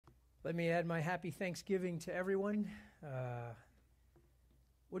Let me add my happy Thanksgiving to everyone.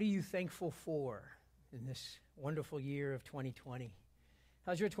 What are you thankful for in this wonderful year of 2020?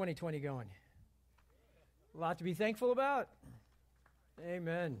 How's your 2020 going? A lot to be thankful about.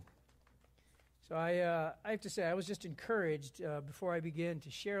 Amen. So I have to say, I was just encouraged before I begin to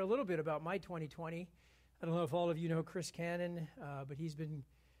share a little bit about my 2020. I don't know if all of you know Chris Cannon, but he's been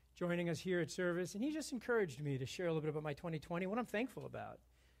joining us here at service, and he just encouraged me to share a little bit about my 2020, what I'm thankful about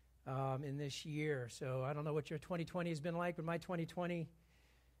in this year. So I don't know what your 2020 has been like, but my 2020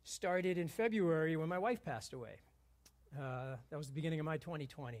 started in February when my wife passed away. That was the beginning of my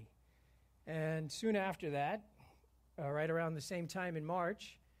 2020. And soon after that, right around the same time in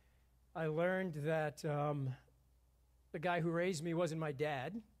March, I learned that the guy who raised me wasn't my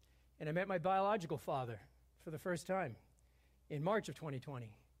dad, and I met my biological father for the first time in March of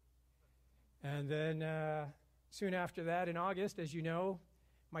 2020. And then soon after that, in August, as you know,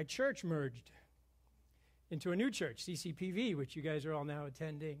 my church merged into a new church, CCPV, which you guys are all now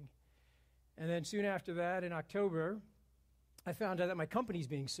attending. And then soon after that, in October, I found out that my company's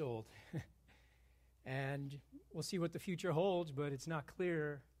being sold. And we'll see what the future holds, but it's not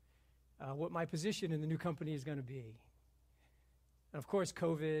clear what my position in the new company is going to be. And of course,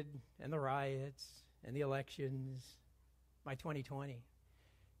 COVID and the riots and the elections, my 2020.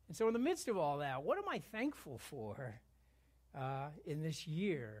 And so in the midst of all that, what am I thankful for in this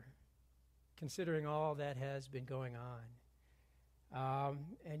year, considering all that has been going on?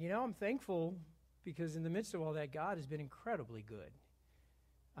 And I'm thankful because in the midst of all that, God has been incredibly good.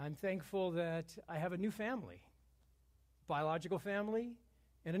 I'm thankful that I have a new family, biological family,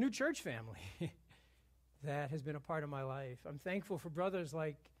 and a new church family that has been a part of my life. I'm thankful for brothers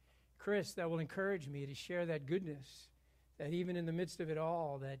like Chris that will encourage me to share that goodness, that even in the midst of it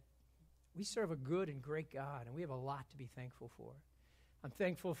all, that we serve a good and great God, and we have a lot to be thankful for. I'm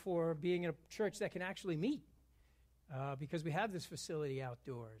thankful for being in a church that can actually meet because we have this facility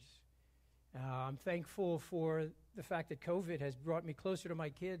outdoors. I'm thankful for the fact that COVID has brought me closer to my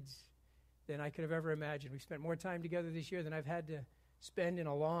kids than I could have ever imagined. We've spent more time together this year than I've had to spend in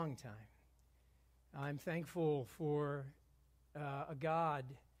a long time. I'm thankful for a God.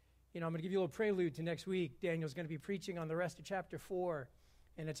 I'm going to give you a little prelude to next week. Daniel's going to be preaching on the rest of chapter 4,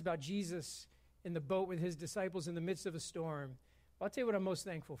 and it's about Jesus in the boat with his disciples in the midst of a storm. Well, I'll tell you what I'm most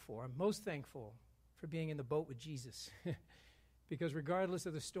thankful for. I'm most thankful for being in the boat with Jesus. Because regardless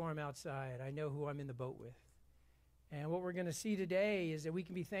of the storm outside, I know who I'm in the boat with. And what we're going to see today is that we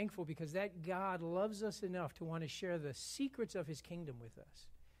can be thankful because that God loves us enough to want to share the secrets of his kingdom with us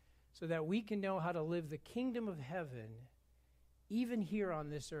so that we can know how to live the kingdom of heaven even here on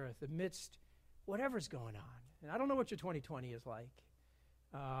this earth amidst whatever's going on. And I don't know what your 2020 is like.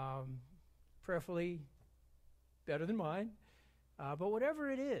 Prayerfully better than mine. But whatever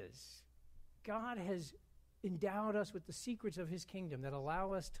it is, God has endowed us with the secrets of his kingdom that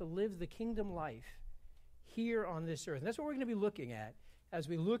allow us to live the kingdom life here on this earth. And that's what we're going to be looking at as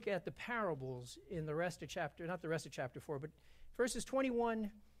we look at the parables in the rest of chapter, not the rest of chapter 4, but verses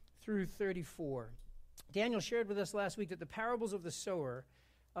 21 through 34. Daniel shared with us last week that the parables of the sower,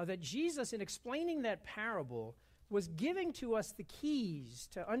 that Jesus, in explaining that parable, was giving to us the keys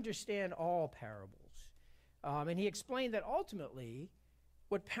to understand all parables. And he explained that ultimately,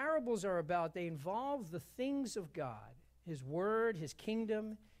 what parables are about, they involve the things of God, his word, his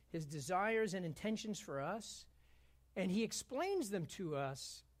kingdom, his desires and intentions for us. And he explains them to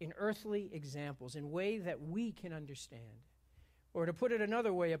us in earthly examples, in a way that we can understand. Or to put it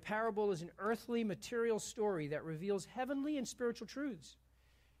another way, a parable is an earthly material story that reveals heavenly and spiritual truths.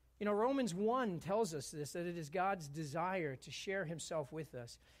 Romans 1 tells us this, that it is God's desire to share himself with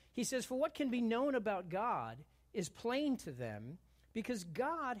us. He says, "For what can be known about God is plain to them, because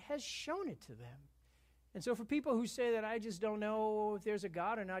God has shown it to them." And so for people who say that I just don't know if there's a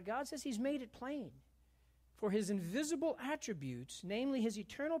God or not, God says he's made it plain. For his invisible attributes, namely his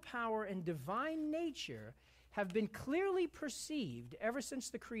eternal power and divine nature, have been clearly perceived ever since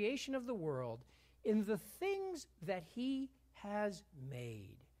the creation of the world in the things that he has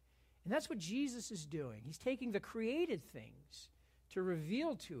made. And that's what Jesus is doing. He's taking the created things to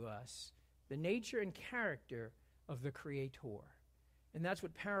reveal to us the nature and character of the Creator. And that's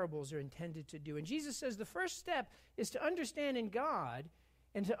what parables are intended to do. And Jesus says the first step is to understanding God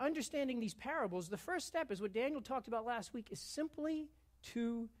and to understanding these parables. The first step is what Daniel talked about last week, is simply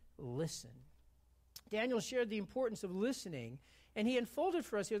to listen. Daniel shared the importance of listening, and he unfolded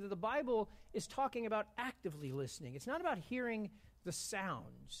for us here that the Bible is talking about actively listening. It's not about hearing the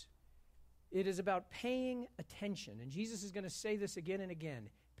sounds. It is about paying attention. And Jesus is going to say this again and again.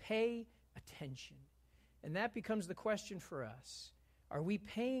 Pay attention. And that becomes the question for us. Are we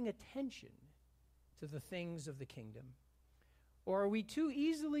paying attention to the things of the kingdom? Or are we too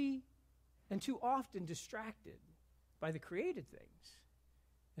easily and too often distracted by the created things,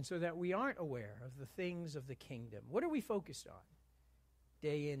 and so that we aren't aware of the things of the kingdom? What are we focused on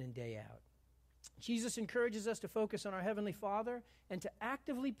day in and day out? Jesus encourages us to focus on our Heavenly Father and to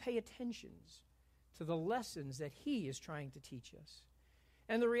actively pay attention to the lessons that He is trying to teach us.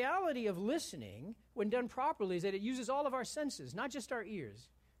 And the reality of listening, when done properly, is that it uses all of our senses, not just our ears.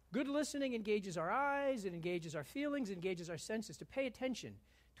 Good listening engages our eyes, it engages our feelings, it engages our senses to pay attention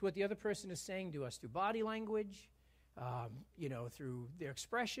to what the other person is saying to us through body language, through their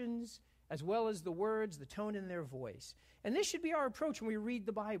expressions, as well as the words, the tone in their voice. And this should be our approach when we read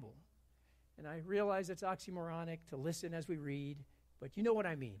the Bible. And I realize it's oxymoronic to listen as we read, but you know what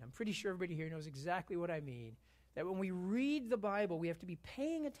I mean. I'm pretty sure everybody here knows exactly what I mean. That when we read the Bible, we have to be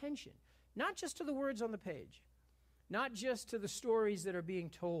paying attention, not just to the words on the page, not just to the stories that are being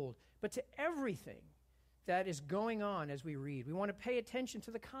told, but to everything that is going on as we read. We want to pay attention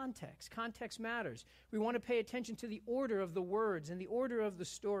to the context. Context matters. We want to pay attention to the order of the words and the order of the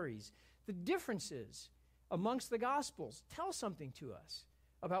stories. The differences amongst the Gospels tell something to us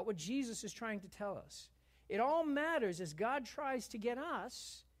about what Jesus is trying to tell us. It all matters as God tries to get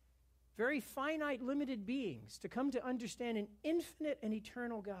us, very finite, limited beings, to come to understand an infinite and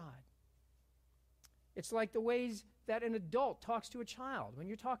eternal God. It's like the ways that an adult talks to a child. When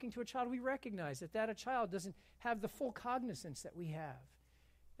you're talking to a child, we recognize that a child doesn't have the full cognizance that we have.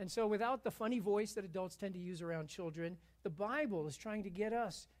 And so without the funny voice that adults tend to use around children, the Bible is trying to get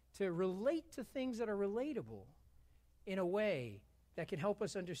us to relate to things that are relatable in a way that can help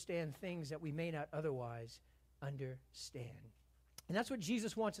us understand things that we may not otherwise understand. And that's what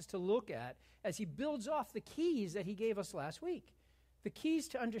Jesus wants us to look at as he builds off the keys that he gave us last week. The keys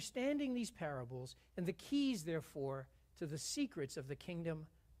to understanding these parables, and the keys, therefore, to the secrets of the kingdom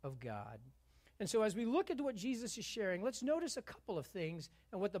of God. And so as we look at what Jesus is sharing, let's notice a couple of things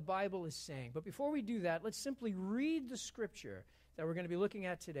and what the Bible is saying. But before we do that, let's simply read the scripture that we're going to be looking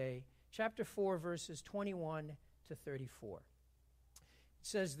at today, chapter 4, verses 21 to 34. It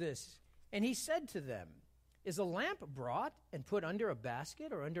says this, "And he said to them, 'Is a lamp brought and put under a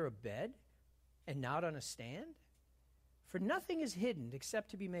basket or under a bed, and not on a stand? For nothing is hidden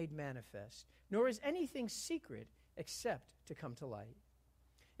except to be made manifest, nor is anything secret except to come to light.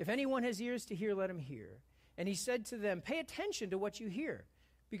 If anyone has ears to hear, let him hear.' And he said to them, 'Pay attention to what you hear,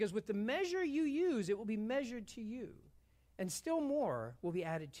 because with the measure you use, it will be measured to you, and still more will be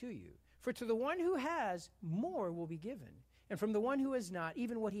added to you. For to the one who has, more will be given, and from the one who has not,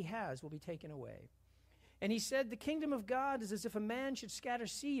 even what he has will be taken away.' And he said, 'The kingdom of God is as if a man should scatter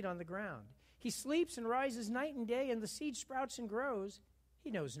seed on the ground. He sleeps and rises night and day, and the seed sprouts and grows. He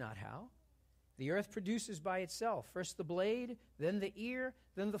knows not how. The earth produces by itself, first the blade, then the ear,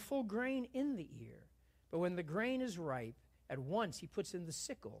 then the full grain in the ear. But when the grain is ripe, at once he puts in the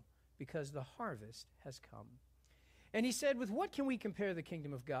sickle, because the harvest has come.' And he said, 'With what can we compare the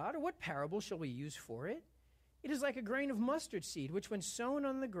kingdom of God, or what parable shall we use for it? It is like a grain of mustard seed, which when sown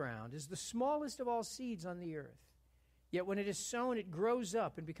on the ground is the smallest of all seeds on the earth. Yet when it is sown, it grows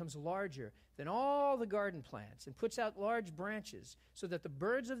up and becomes larger than all the garden plants, and puts out large branches, so that the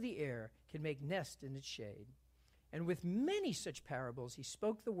birds of the air can make nest in its shade.' And with many such parables he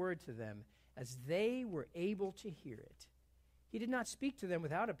spoke the word to them, as they were able to hear it. He did not speak to them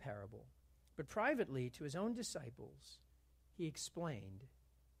without a parable, but privately to his own disciples he explained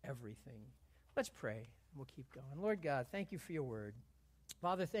everything." Let's pray, and we'll keep going. Lord God, thank you for your word.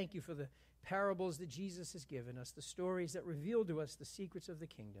 Father, thank you for the parables that Jesus has given us, the stories that reveal to us the secrets of the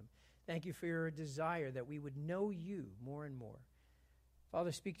kingdom. Thank you for your desire that we would know you more and more.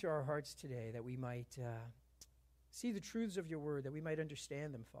 Father, speak to our hearts today that we might see the truths of your word, that we might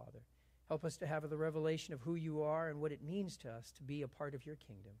understand them, Father. Help us to have the revelation of who you are and what it means to us to be a part of your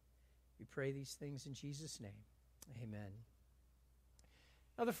kingdom. We pray these things in Jesus' name. Amen.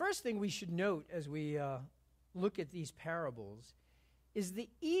 Now, the first thing we should note as we look at these parables is the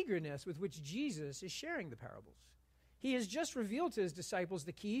eagerness with which Jesus is sharing the parables. He has just revealed to his disciples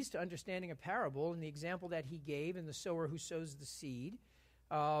the keys to understanding a parable in the example that he gave in the sower who sows the seed.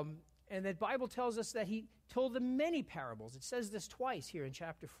 And the Bible tells us that he told them many parables. It says this twice here in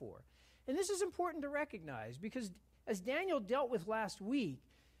chapter 4. And this is important to recognize because as Daniel dealt with last week,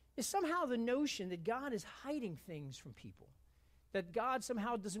 is somehow the notion that God is hiding things from people, that God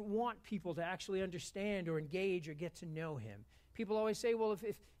somehow doesn't want people to actually understand or engage or get to know him. People always say, well,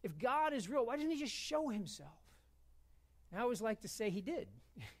 if God is real, why doesn't he just show himself? And I always like to say he did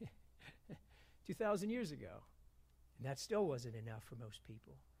 2,000 years ago. And that still wasn't enough for most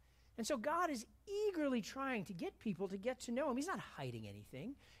people. And so God is eagerly trying to get people to get to know him. He's not hiding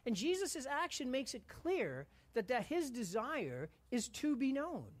anything. And Jesus' action makes it clear that his desire is to be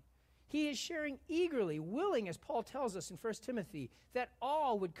known. He is sharing eagerly, willing, as Paul tells us in 1 Timothy, that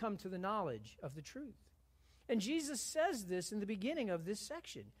all would come to the knowledge of the truth. And Jesus says this in the beginning of this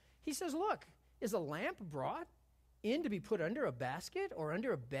section. He says, look, is a lamp brought in to be put under a basket or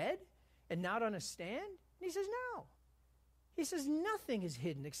under a bed and not on a stand? And he says, no. He says, nothing is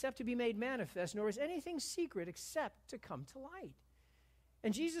hidden except to be made manifest, nor is anything secret except to come to light.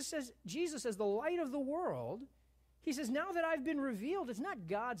 And Jesus, as the light of the world, he says, now that I've been revealed, it's not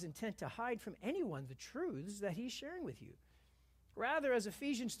God's intent to hide from anyone the truths that he's sharing with you. Rather, as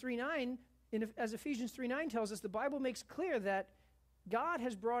Ephesians 3:9 tells us, the Bible makes clear that God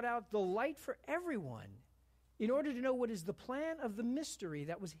has brought out the light for everyone in order to know what is the plan of the mystery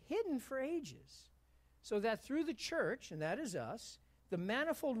that was hidden for ages, so that through the church, and that is us, the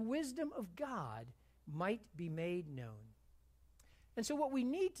manifold wisdom of God might be made known. And so what we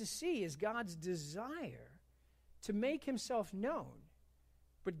need to see is God's desire to make himself known.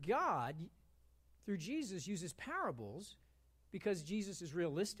 But God, through Jesus, uses parables because Jesus is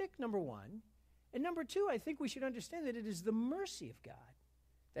realistic, number one. And number two, I think we should understand that it is the mercy of God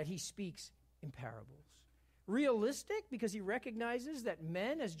that he speaks in parables. Realistic because he recognizes that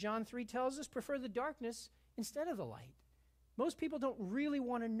men, as John 3 tells us, prefer the darkness instead of the light. Most people don't really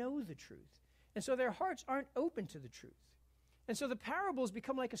want to know the truth. And so their hearts aren't open to the truth. And so the parables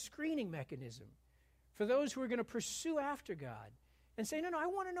become like a screening mechanism for those who are going to pursue after God and say, no, I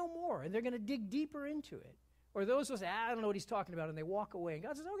want to know more. And they're going to dig deeper into it. Or those who say, I don't know what he's talking about, and they walk away. And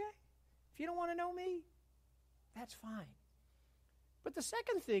God says, okay, if you don't want to know me, that's fine. But the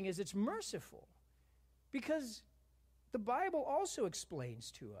second thing is it's merciful, because the Bible also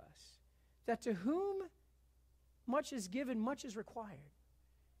explains to us that to whom much is given, much is required.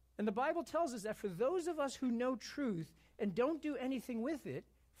 And the Bible tells us that for those of us who know truth and don't do anything with it,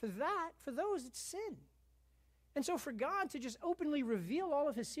 for those, it's sin. And so for God to just openly reveal all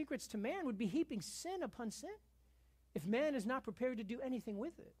of his secrets to man would be heaping sin upon sin if man is not prepared to do anything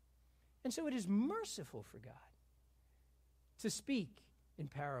with it. And so it is merciful for God to speak in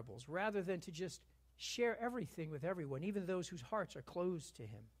parables rather than to just share everything with everyone, even those whose hearts are closed to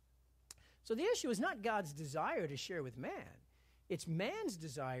him. So the issue is not God's desire to share with man. It's man's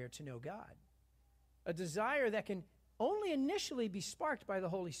desire to know God, a desire that can only initially be sparked by the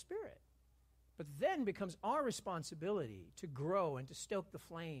Holy Spirit, but then becomes our responsibility to grow and to stoke the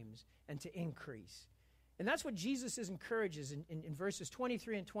flames and to increase. And that's what Jesus encourages in verses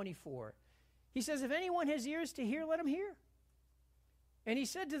 23 and 24. He says, if anyone has ears to hear, let him hear. And he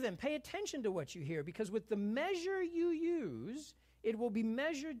said to them, pay attention to what you hear, because with the measure you use, it will be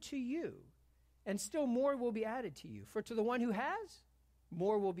measured to you, and still more will be added to you. For to the one who has,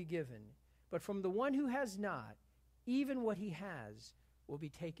 more will be given. But from the one who has not, even what he has will be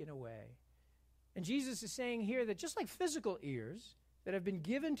taken away. And Jesus is saying here that just like physical ears that have been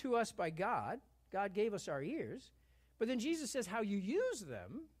given to us by God, God gave us our ears, but then Jesus says how you use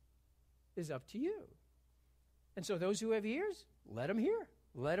them is up to you. And so those who have ears, let them hear.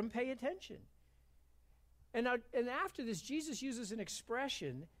 Let them pay attention. And after this, Jesus uses an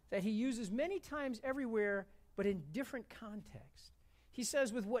expression that he uses many times everywhere, but in different contexts. He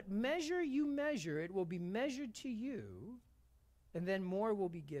says, with what measure you measure, it will be measured to you, and then more will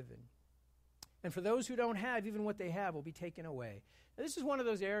be given. And for those who don't have, even what they have will be taken away. Now, this is one of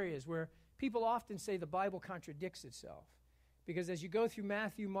those areas where people often say the Bible contradicts itself. Because as you go through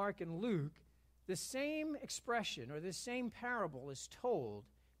Matthew, Mark, and Luke, the same expression or the same parable is told,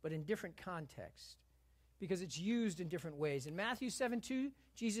 but in different contexts, because it's used in different ways. In Matthew 7:2,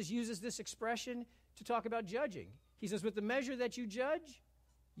 Jesus uses this expression to talk about judging. He says, with the measure that you judge,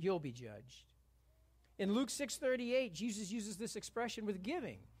 you'll be judged. In Luke 6:38, Jesus uses this expression with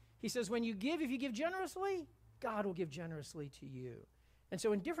giving. He says, when you give, if you give generously, God will give generously to you. And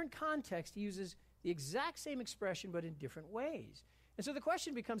so in different contexts, he uses the exact same expression, but in different ways. And so the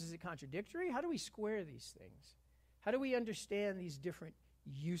question becomes, is it contradictory? How do we square these things? How do we understand these different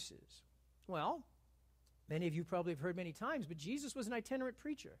uses? Well, many of you probably have heard many times, but Jesus was an itinerant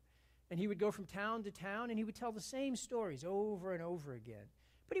preacher. And he would go from town to town, and he would tell the same stories over and over again.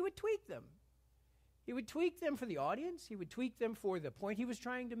 But he would tweak them. He would tweak them for the audience. He would tweak them for the point he was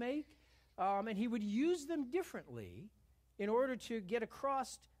trying to make. And he would use them differently in order to get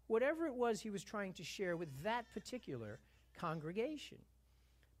across whatever it was he was trying to share with that particular congregation.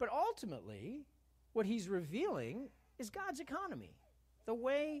 But ultimately, what he's revealing is God's economy, the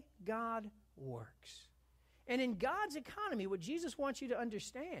way God works. And in God's economy, what Jesus wants you to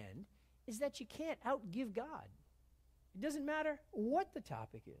understand is that you can't outgive God. It doesn't matter what the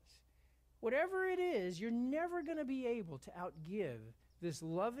topic is. Whatever it is, you're never going to be able to outgive this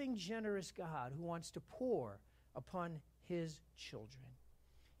loving, generous God who wants to pour upon his children.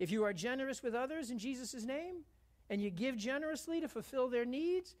 If you are generous with others in Jesus' name, and you give generously to fulfill their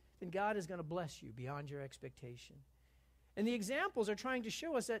needs, then God is going to bless you beyond your expectation. And the examples are trying to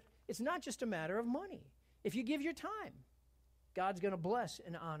show us that it's not just a matter of money. If you give your time, God's going to bless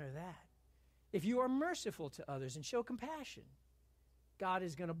and honor that. If you are merciful to others and show compassion, God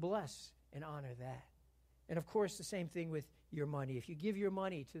is going to bless and honor that. And of course, the same thing with your money. If you give your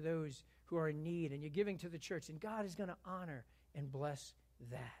money to those who are in need and you're giving to the church, then God is going to honor and bless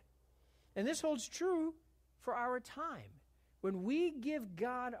that. And this holds true for our time. When we give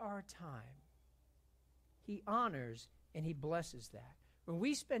God our time, he honors and he blesses that. When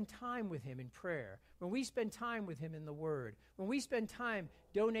we spend time with him in prayer, when we spend time with him in the Word, when we spend time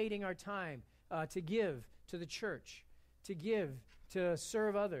donating our time to give to the church, to give to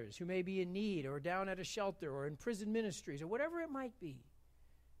serve others who may be in need or down at a shelter or in prison ministries or whatever it might be,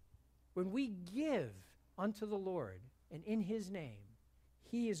 when we give unto the Lord and in his name,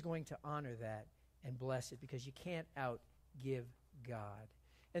 he is going to honor that and bless it, because you can't outgive God.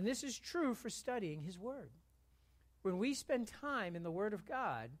 And this is true for studying his Word. When we spend time in the Word of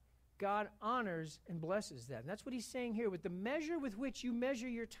God, God honors and blesses that. And that's what he's saying here. With the measure with which you measure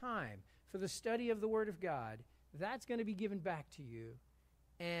your time for the study of the Word of God, that's going to be given back to you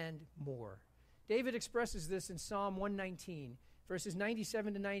and more. David expresses this in Psalm 119, verses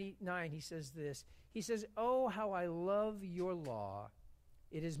 97 to 99. He says this. He says, "Oh, how I love your law.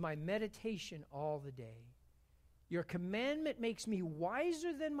 It is my meditation all the day. Your commandment makes me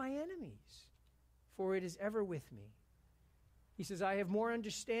wiser than my enemies, for it is ever with me." He says, "I have more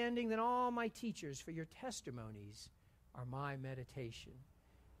understanding than all my teachers, for your testimonies are my meditation."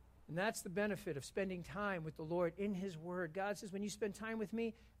 And that's the benefit of spending time with the Lord in his Word. God says, when you spend time with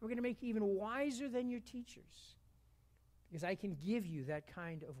me, we're going to make you even wiser than your teachers, because I can give you that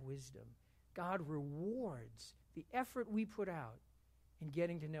kind of wisdom. God rewards the effort we put out in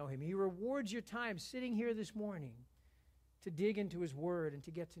getting to know him. He rewards your time sitting here this morning to dig into his Word and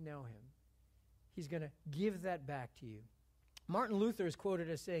to get to know him. He's going to give that back to you. Martin Luther is quoted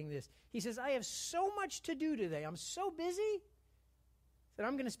as saying this. He says, "I have so much to do today. I'm so busy that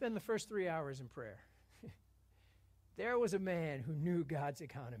I'm going to spend the first 3 hours in prayer." There was a man who knew God's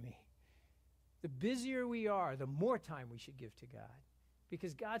economy. The busier we are, the more time we should give to God,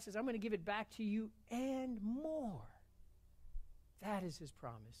 because God says, "I'm going to give it back to you and more." That is his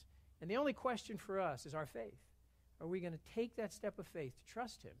promise. And the only question for us is our faith. Are we going to take that step of faith to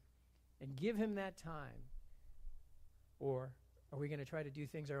trust him and give him that time? Or are we going to try to do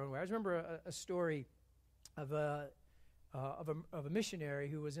things our own way? I remember a story of a missionary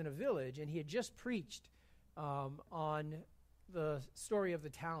who was in a village, and he had just preached on the story of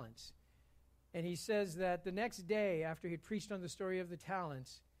the talents. And he says that the next day, after he had preached on the story of the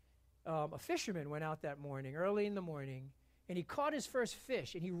talents, a fisherman went out that morning, early in the morning, and he caught his first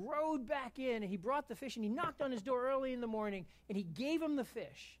fish, and he rowed back in, and he brought the fish, and he knocked on his door early in the morning, and he gave him the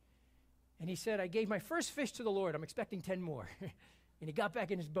fish. And he said, "I gave my first fish to the Lord. I'm expecting 10 more. And he got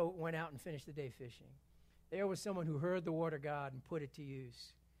back in his boat and went out and finished the day fishing. There was someone who heard the word of God and put it to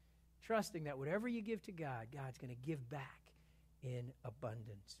use, trusting that whatever you give to God, God's going to give back in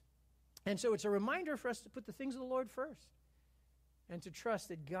abundance. And so it's a reminder for us to put the things of the Lord first and to trust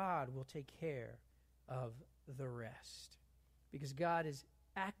that God will take care of the rest, because God is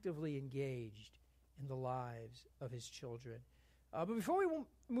actively engaged in the lives of his children. But before we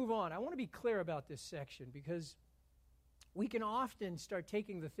move on, I want to be clear about this section, because we can often start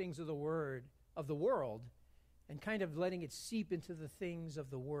taking the things of the Word of the world and kind of letting it seep into the things of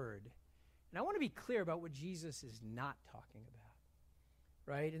the Word. And I want to be clear about what Jesus is not talking about,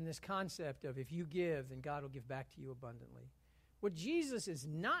 right? In this concept of if you give, then God will give back to you abundantly. What Jesus is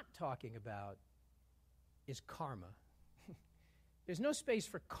not talking about is karma. There's no space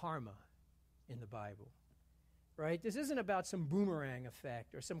for karma in the Bible, right? This isn't about some boomerang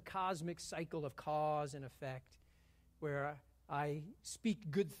effect or some cosmic cycle of cause and effect where I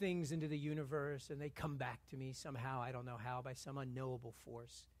speak good things into the universe and they come back to me somehow, I don't know how, by some unknowable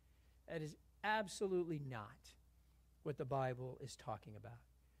force. That is absolutely not what the Bible is talking about.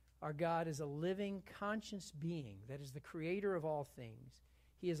 Our God is a living, conscious being that is the creator of all things.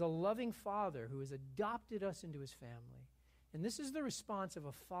 He is a loving Father who has adopted us into his family. And this is the response of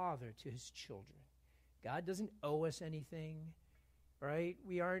a father to his children. God doesn't owe us anything, right?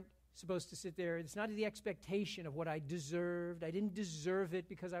 We aren't supposed to sit there. It's not the expectation of what I deserved. I didn't deserve it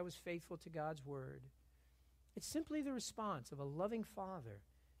because I was faithful to God's word. It's simply the response of a loving father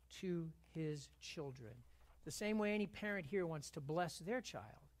to his children. The same way any parent here wants to bless their child.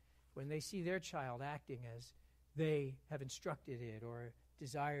 when they see their child acting as they have instructed it or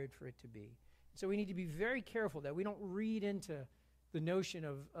desired for it to be. So we need to be very careful that we don't read into the notion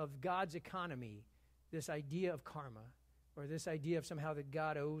of God's economy, this idea of karma, or this idea of somehow that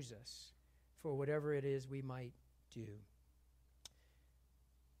God owes us for whatever it is we might do.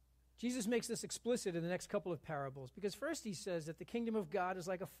 Jesus makes this explicit in the next couple of parables, because first he says that the kingdom of God is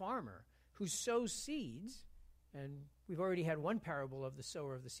like a farmer who sows seeds, and we've already had one parable of the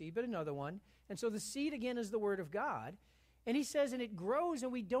sower of the seed, but another one. And so the seed, again, is the word of God. And he says, and it grows,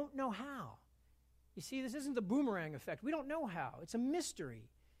 and we don't know how. You see, this isn't the boomerang effect. We don't know how. It's a mystery,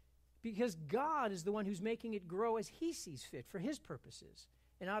 because God is the one who's making it grow as he sees fit for his purposes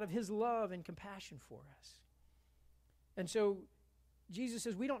and out of his love and compassion for us. And so Jesus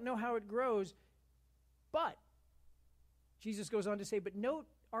says, we don't know how it grows, but Jesus goes on to say, but note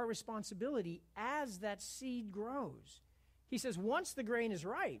our responsibility as that seed grows. He says, once the grain is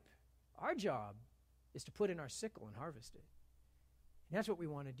ripe, our job is to put in our sickle and harvest it. And that's what we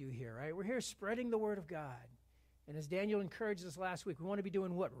want to do here, right? We're here spreading the word of God. And as Daniel encouraged us last week, we want to be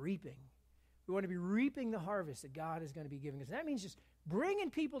doing what? Reaping. We want to be reaping the harvest that God is going to be giving us. And that means just bringing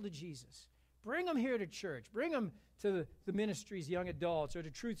people to Jesus. Bring them here to church. Bring them to the ministries, young adults, or to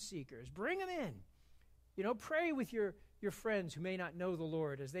truth seekers. Bring them in. You know, pray with your friends who may not know the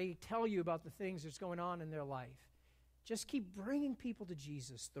Lord as they tell you about the things that's going on in their life. Just keep bringing people to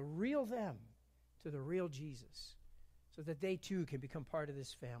Jesus, the real them, to the real Jesus, so that they too can become part of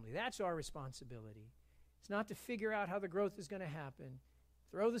this family. That's our responsibility. It's not to figure out how the growth is going to happen.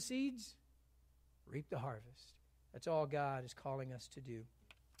 Throw the seeds, reap the harvest. That's all God is calling us to do.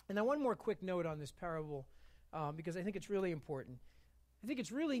 And now one more quick note on this parable, because I think it's really important. I think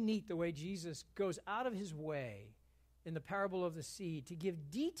it's really neat the way Jesus goes out of his way in the parable of the seed to give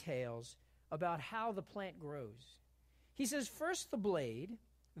details about how the plant grows. He says, first the blade,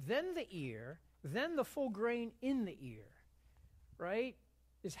 then the ear, then the full grain in the ear, right,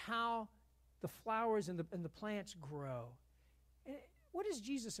 is how the flowers and the plants grow. And what is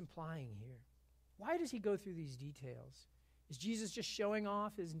Jesus implying here? Why does he go through these details? Is Jesus just showing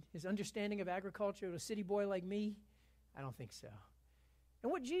off his understanding of agriculture to a city boy like me? I don't think so.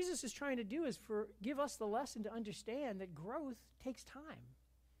 And what Jesus is trying to do is give us the lesson to understand that growth takes time.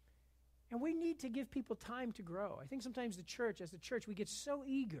 And we need to give people time to grow. I think sometimes as the church, we get so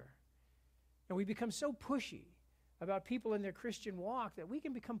eager and we become so pushy about people in their Christian walk that we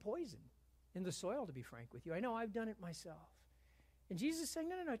can become poison in the soil, to be frank with you. I know I've done it myself. And Jesus is saying,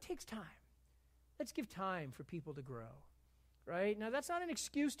 no, it takes time. Let's give time for people to grow, right? Now, that's not an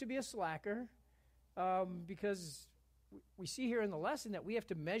excuse to be a slacker, because we see here in the lesson that we have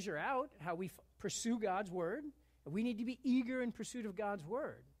to measure out how we pursue God's word, and we need to be eager in pursuit of God's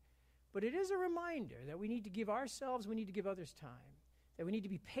word. But it is a reminder that we need to give ourselves, we need to give others time, that we need to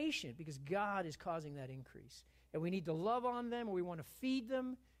be patient because God is causing that increase, and we need to love on them, or we want to feed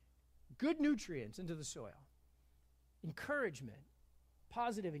them good nutrients into the soil, encouragement,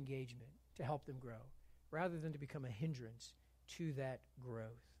 positive engagement to help them grow, rather than to become a hindrance to that growth.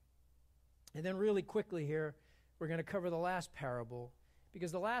 And then really quickly here, we're going to cover the last parable,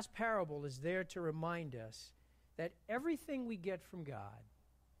 because the last parable is there to remind us that everything we get from God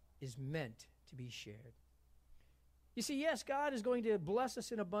is meant to be shared. You see, yes, God is going to bless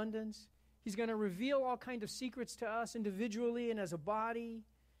us in abundance. He's going to reveal all kinds of secrets to us individually and as a body.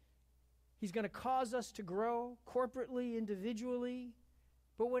 He's going to cause us to grow corporately, individually.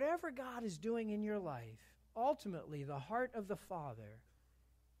 But whatever God is doing in your life, ultimately the heart of the Father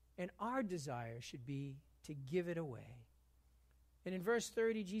and our desire should be to give it away. And in verse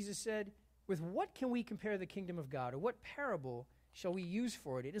 30, Jesus said, with what can we compare the kingdom of God, or what parable shall we use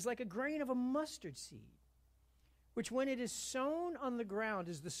for it? It is like a grain of a mustard seed, which when it is sown on the ground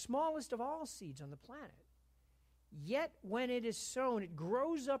is the smallest of all seeds on the planet. Yet when it is sown, it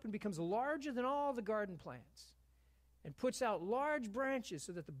grows up and becomes larger than all the garden plants, and puts out large branches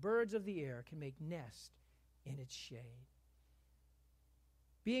so that the birds of the air can make nest in its shade.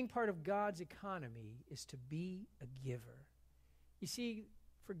 Being part of God's economy is to be a giver. You see,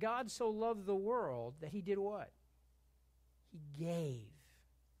 for God so loved the world that he did what? He gave.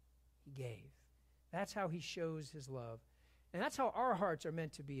 He gave. That's how he shows his love. And that's how our hearts are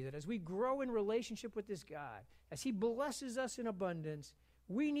meant to be, that as we grow in relationship with this God, as he blesses us in abundance,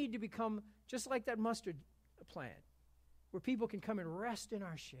 we need to become just like that mustard plant, where people can come and rest in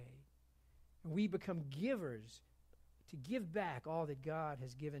our shade. And we become givers to give back all that God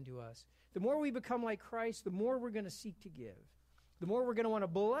has given to us. The more we become like Christ, the more we're going to seek to give. The more we're going to want to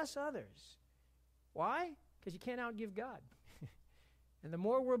bless others. Why? Because you can't outgive God. And the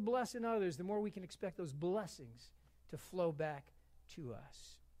more we're blessing others, the more we can expect those blessings to flow back to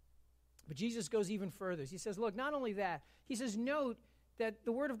us. But Jesus goes even further. He says, look, not only that, he says, note that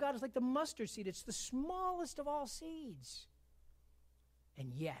the word of God is like the mustard seed. It's the smallest of all seeds.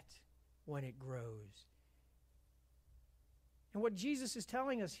 And yet, when it grows. And what Jesus is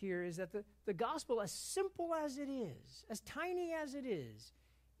telling us here is that the gospel, as simple as it is, as tiny as it is,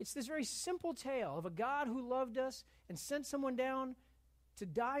 it's this very simple tale of a God who loved us and sent someone down to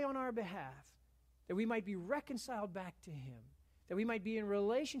die on our behalf, that we might be reconciled back to him, that we might be in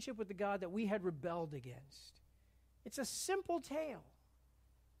relationship with the God that we had rebelled against. It's a simple tale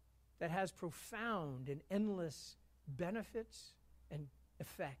that has profound and endless benefits and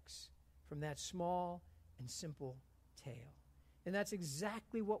effects from that small and simple tale. And that's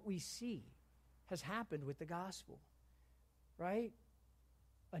exactly what we see has happened with the gospel, right?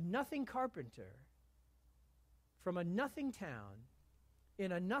 A nothing carpenter from a nothing town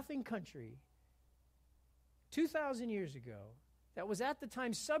in a nothing country 2,000 years ago that was at the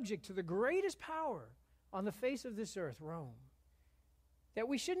time subject to the greatest power on the face of this earth, Rome, that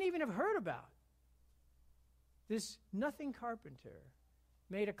we shouldn't even have heard about. This nothing carpenter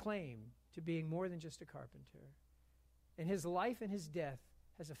made a claim to being more than just a carpenter. And his life and his death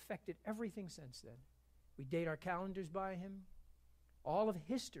has affected everything since then. We date our calendars by him. All of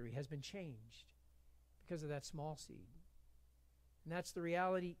history has been changed because of that small seed. And that's the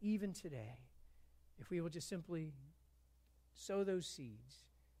reality even today. If we will just simply sow those seeds,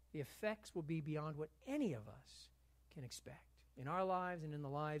 the effects will be beyond what any of us can expect in our lives and in the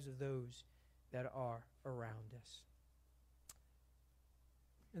lives of those that are around us.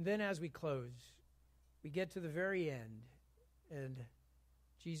 And then as we close, we get to the very end, and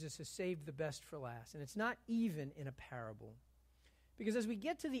Jesus has saved the best for last. And it's not even in a parable. Because as we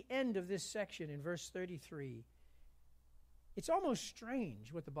get to the end of this section in verse 33, it's almost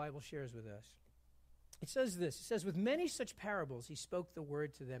strange what the Bible shares with us. It says this, it says, with many such parables he spoke the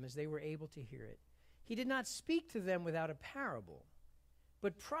word to them as they were able to hear it. He did not speak to them without a parable,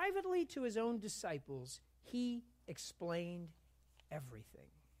 but privately to his own disciples he explained everything.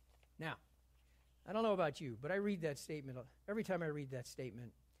 Now, I don't know about you, but I read that statement, every time I read that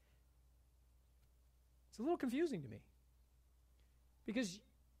statement, it's a little confusing to me. Because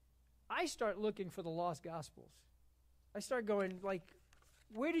I start looking for the lost gospels. I start going, like,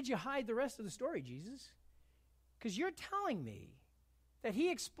 where did you hide the rest of the story, Jesus? Because you're telling me that he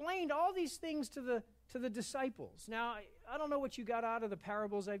explained all these things to the disciples. Now, I don't know what you got out of the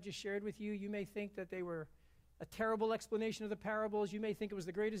parables I've just shared with you. You may think that they were a terrible explanation of the parables. You may think it was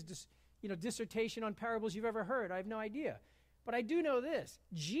the greatest dissertation on parables you've ever heard. I have no idea. But I do know this.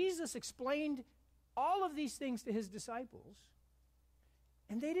 Jesus explained all of these things to his disciples,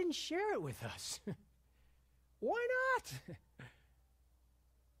 and they didn't share it with us. Why not?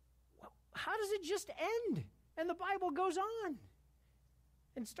 How does it just end? And the Bible goes on.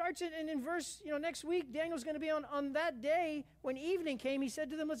 And starts it, and in verse, next week, Daniel's going to be on that day when evening came, he said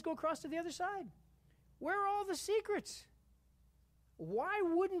to them, let's go across to the other side. Where are all the secrets? Why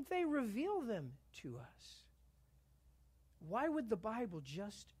wouldn't they reveal them to us? Why would the Bible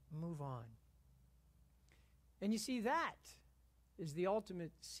just move on? And you see, that is the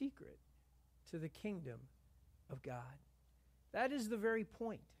ultimate secret to the kingdom of God. That is the very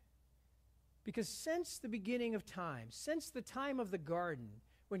point. Because since the beginning of time, since the time of the garden,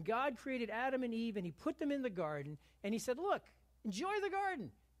 when God created Adam and Eve and he put them in the garden, and he said, look, enjoy the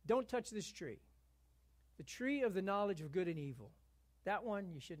garden. Don't touch this tree. The tree of the knowledge of good and evil. That one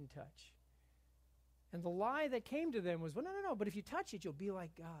you shouldn't touch. And the lie that came to them was, well, no, but if you touch it, you'll be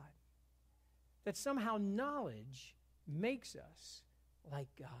like God. That somehow knowledge makes us like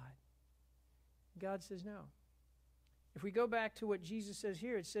God. God says no. If we go back to what Jesus says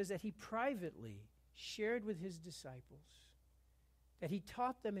here, it says that he privately shared with his disciples, that he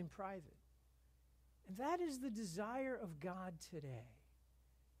taught them in private. And that is the desire of God today,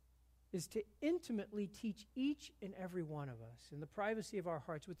 is to intimately teach each and every one of us in the privacy of our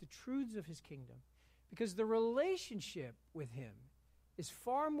hearts with the truths of his kingdom. Because the relationship with him is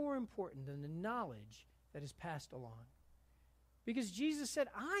far more important than the knowledge that is passed along. Because Jesus said,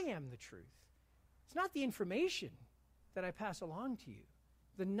 I am the truth. It's not the information that I pass along to you.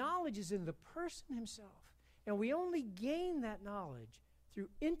 The knowledge is in the person himself. And we only gain that knowledge through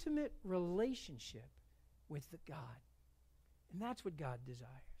intimate relationship with the God. And that's what God desires.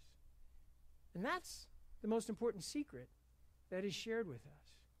 And that's the most important secret that is shared with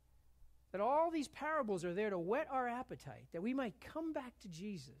us. That all these parables are there to whet our appetite, that we might come back to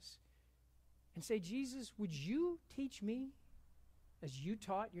Jesus and say, Jesus, would you teach me as you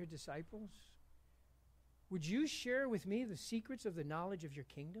taught your disciples? Would you share with me the secrets of the knowledge of your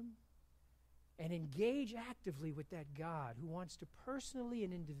kingdom? and engage actively with that God who wants to personally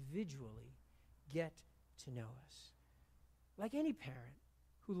and individually get to know us. Like any parent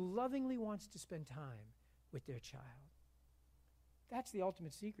who lovingly wants to spend time with their child. That's the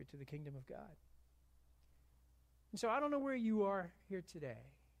ultimate secret to the kingdom of God. And so I don't know where you are here today,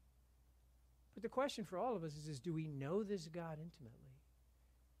 but the question for all of us is do we know this God intimately?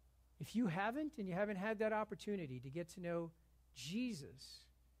 If you haven't, and you haven't had that opportunity to get to know Jesus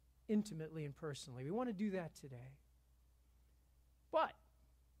intimately and personally, we want to do that today. But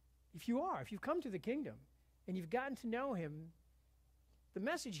if you've come to the kingdom and you've gotten to know him, the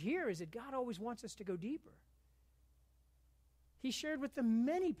message here is that God always wants us to go deeper. He shared with them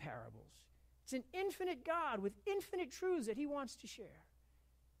many parables. It's an infinite God with infinite truths that he wants to share.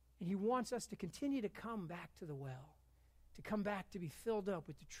 And he wants us to continue to come back to the well, to come back to be filled up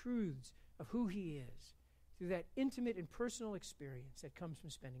with the truths of who he is through that intimate and personal experience that comes from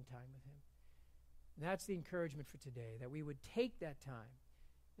spending time with him. And that's the encouragement for today, that we would take that time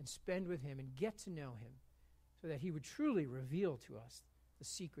and spend with him and get to know him so that he would truly reveal to us the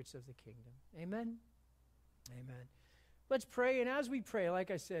secrets of the kingdom. Amen? Amen. Let's pray, and as we pray,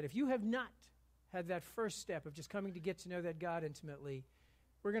 like I said, if you have not had that first step of just coming to get to know that God intimately,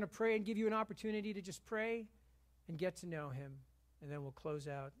 we're going to pray and give you an opportunity to just pray and get to know him, and then we'll close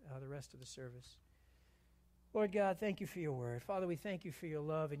out the rest of the service. Lord God, thank you for your word. Father, we thank you for your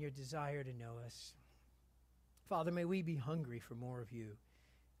love and your desire to know us. Father, may we be hungry for more of you.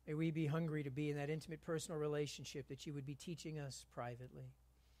 May we be hungry to be in that intimate personal relationship that you would be teaching us privately.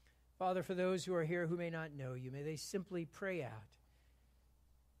 Father, for those who are here who may not know you, may they simply pray out.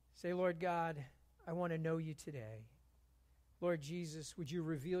 Say, Lord God, I want to know you today. Lord Jesus, would you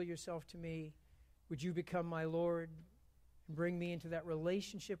reveal yourself to me? Would you become my Lord and bring me into that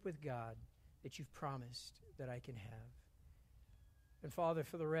relationship with God that you've promised that I can have? And Father,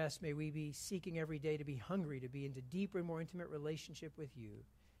 for the rest, may we be seeking every day to be hungry, to be into deeper and more intimate relationship with you,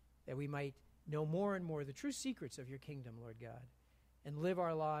 that we might know more and more the true secrets of your kingdom, Lord God, and live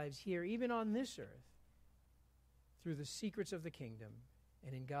our lives here, even on this earth, through the secrets of the kingdom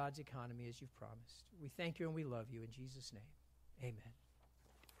and in God's economy as you've promised. We thank you and we love you in Jesus' name. Amen.